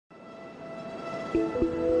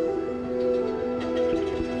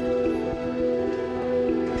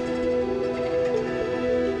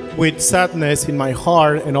With sadness in my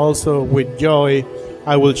heart and also with joy,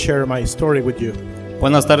 I will share my story with you.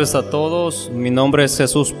 Buenas tardes a todos, mi nombre es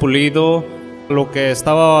Jesús Pulido. Lo que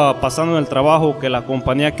estaba pasando en el trabajo, que la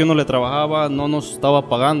compañía que uno le trabajaba no nos estaba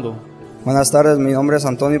pagando. Buenas tardes, mi nombre es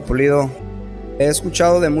Antonio Pulido. He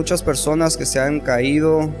escuchado de muchas personas que se han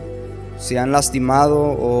caído, se han lastimado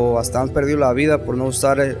o hasta han perdido la vida por no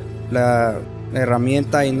usar la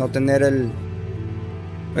herramienta y no tener el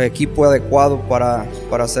equipo adecuado para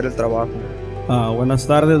hacer el trabajo. Buenas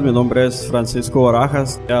tardes, mi nombre es Francisco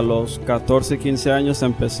Barajas. A los 14, 15 años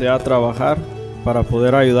empecé a trabajar para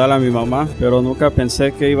poder ayudar a mi mamá, pero nunca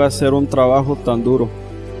pensé que iba a ser un trabajo tan duro.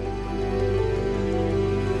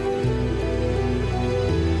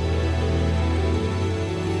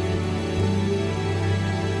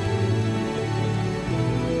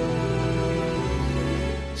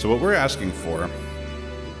 So what we're asking for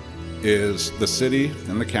is the city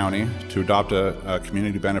and the county to adopt a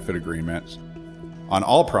community benefit agreement on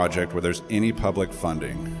all project where there's any public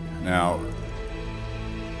funding. Now,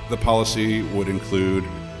 the policy would include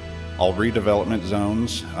all redevelopment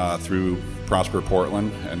zones through Prosper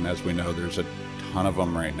Portland, and as we know, there's a ton of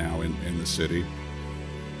them right now in the city.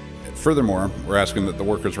 Furthermore, we're asking that the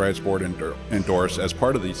Workers' Rights Board endorse, as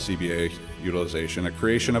part of the CBA utilization, a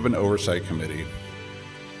creation of an oversight committee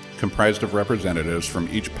comprised of representatives from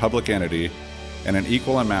each public entity and an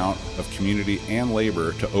equal amount of community and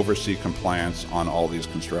labor to oversee compliance on all these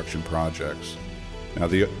construction projects. Now,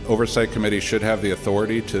 the Oversight Committee should have the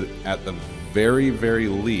authority to, at the very, very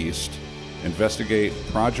least, investigate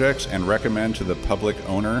projects and recommend to the public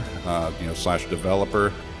owner, /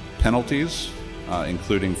 developer, penalties,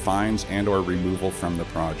 including fines and/or removal from the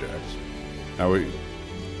projects. Now, we're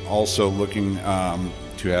also looking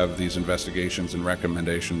to have these investigations and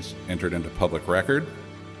recommendations entered into public record.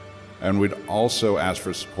 And we'd also ask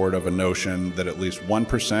for support of a notion that at least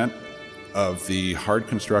 1% of the hard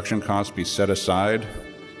construction costs be set aside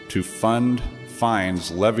to fund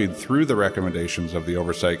fines levied through the recommendations of the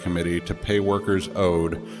Oversight Committee to pay workers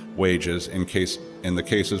owed wages in the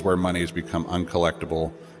cases where money has become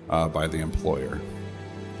uncollectible by the employer.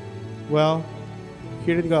 Well,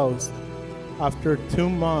 here it goes. After 2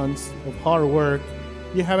 months of hard work,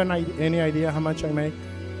 you have any idea how much I make?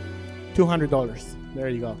 $200. There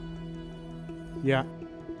you go. Yeah.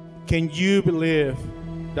 Can you believe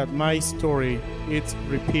that my story is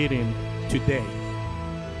repeating today?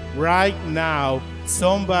 Right now,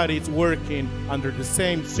 somebody's working under the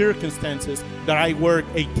same circumstances that I worked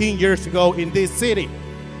 18 years ago in this city.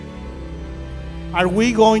 Are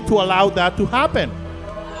we going to allow that to happen?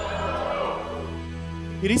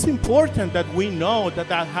 It is important that we know that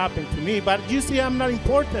that happened to me, but you see, I'm not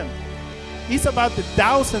important. It's about the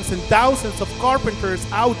thousands and thousands of carpenters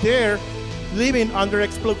out there living under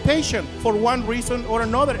exploitation for one reason or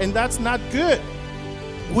another, and that's not good.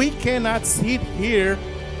 We cannot sit here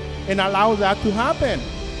and allow that to happen.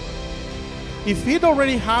 If it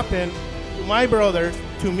already happened to my brothers,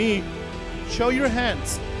 to me, show your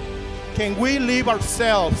hands. Can we leave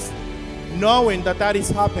ourselves knowing that that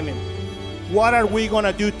is happening? What are we going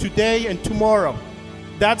to do today and tomorrow?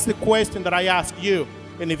 That's the question that I ask you.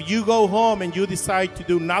 And if you go home and you decide to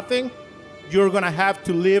do nothing, you're going to have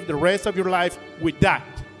to live the rest of your life with that.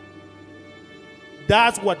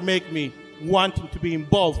 That's what makes me wanting to be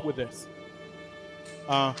involved with this.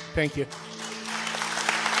 Thank you.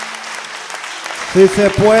 Sí se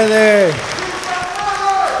puede.